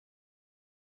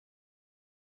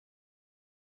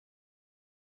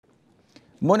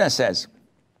Muna says,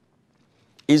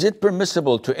 is it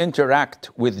permissible to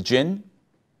interact with jinn,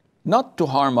 not to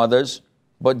harm others,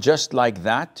 but just like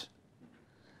that?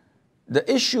 The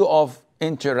issue of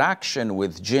interaction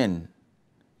with jinn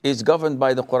is governed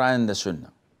by the Quran and the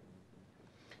Sunnah.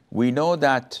 We know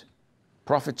that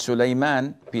Prophet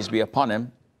Sulaiman, peace be upon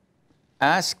him,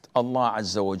 asked Allah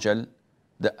Azza wa Jal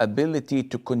the ability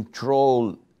to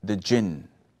control the jinn.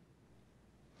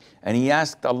 And he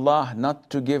asked Allah not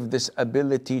to give this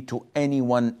ability to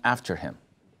anyone after him.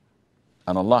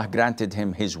 And Allah granted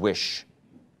him his wish,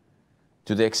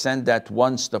 to the extent that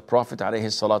once the Prophet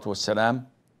ﷺ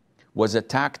was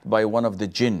attacked by one of the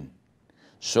jinn.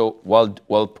 So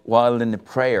while in the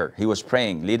prayer, he was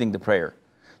praying, leading the prayer.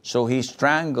 So he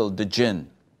strangled the jinn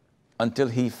until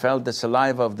he felt the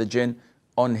saliva of the jinn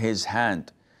on his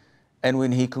hand. And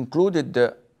when he concluded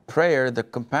the prayer, the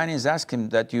companions asked him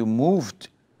that you moved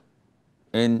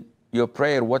in your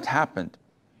prayer, what happened?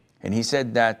 And he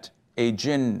said that a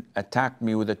jinn attacked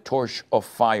me with a torch of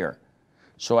fire.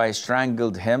 So I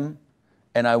strangled him,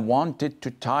 and I wanted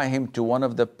to tie him to one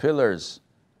of the pillars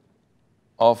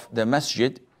of the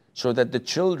masjid so that the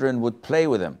children would play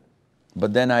with him.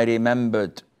 But then I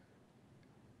remembered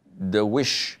the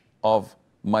wish of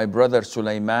my brother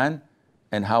Sulaiman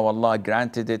and how Allah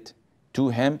granted it to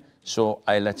him, so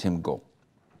I let him go.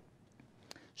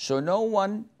 So no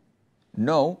one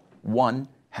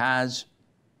has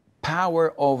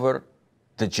power over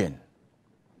the jinn.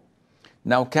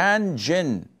 Now, can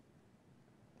jinn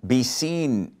be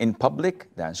seen in public?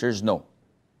 The answer is no.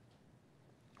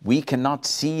 We cannot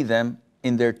see them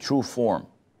in their true form.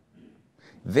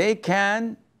 They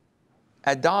can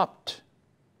adopt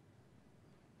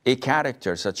a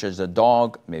character such as a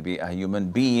dog, maybe a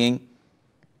human being,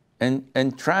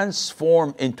 and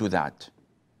transform into that.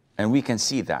 And we can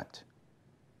see that.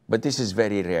 But this is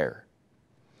very rare.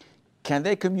 Can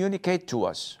they communicate to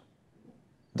us?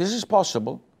 This is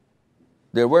possible.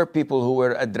 There were people who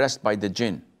were addressed by the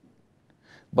jinn.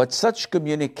 But such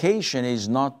communication is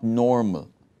not normal.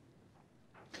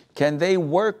 Can they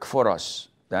work for us?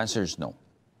 The answer is no.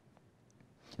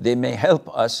 They may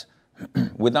help us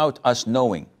without us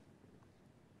knowing.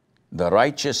 The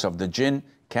righteous of the jinn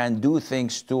can do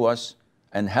things to us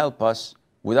and help us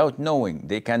without knowing.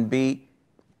 They can be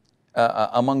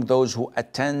among those who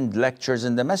attend lectures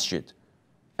in the masjid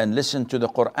and listen to the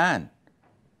Quran.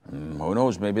 Who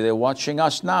knows, maybe they're watching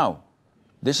us now.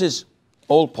 This is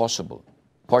all possible,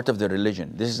 part of the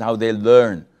religion. This is how they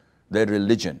learn their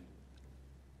religion.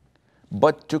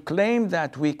 But to claim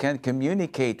that we can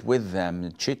communicate with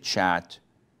them, chit-chat,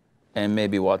 and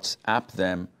maybe WhatsApp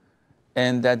them,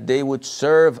 and that they would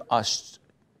serve us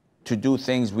to do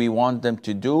things we want them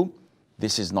to do,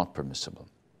 this is not permissible.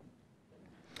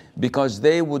 Because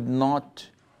they would not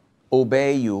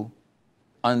obey you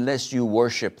unless you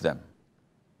worship them.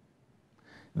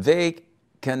 They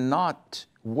cannot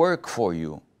work for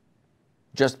you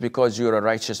just because you're a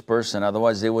righteous person.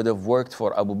 Otherwise, they would have worked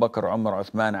for Abu Bakr, Umar,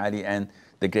 Uthman, Ali, and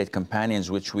the great companions,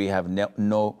 which we have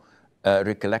no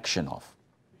recollection of.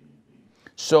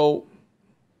 So,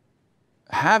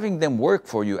 having them work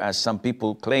for you, as some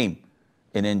people claim,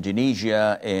 in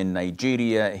Indonesia, in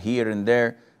Nigeria, here and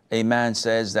there, a man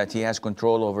says that he has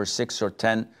control over 6 or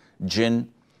 10 jinn,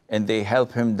 and they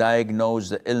help him diagnose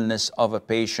the illness of a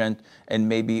patient and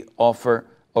maybe offer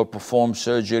or perform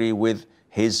surgery with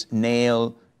his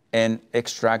nail and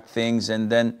extract things and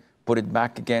then put it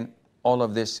back again. All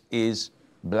of this is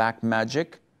black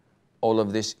magic. All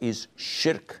of this is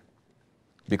shirk,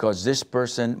 because this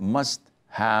person must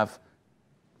have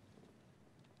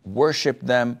worshipped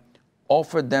them,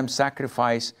 offered them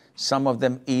sacrifice. Some of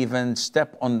them even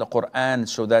step on the Quran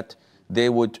so that they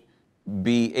would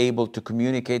be able to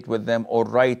communicate with them, or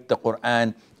write the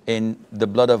Quran in the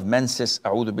blood of menses,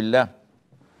 a'udhu billah.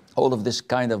 All of this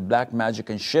kind of black magic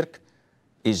and shirk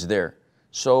is there.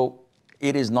 So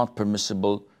it is not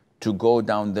permissible to go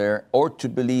down there or to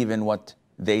believe in what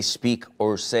they speak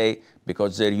or say,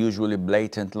 because they're usually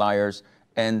blatant liars.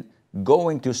 And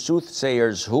going to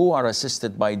soothsayers who are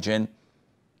assisted by jinn,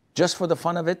 just for the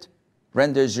fun of it,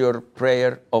 renders your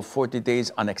prayer of 40 days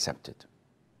unaccepted.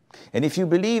 And if you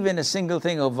believe in a single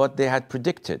thing of what they had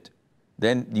predicted,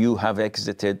 then you have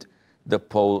exited the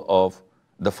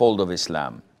fold of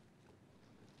Islam.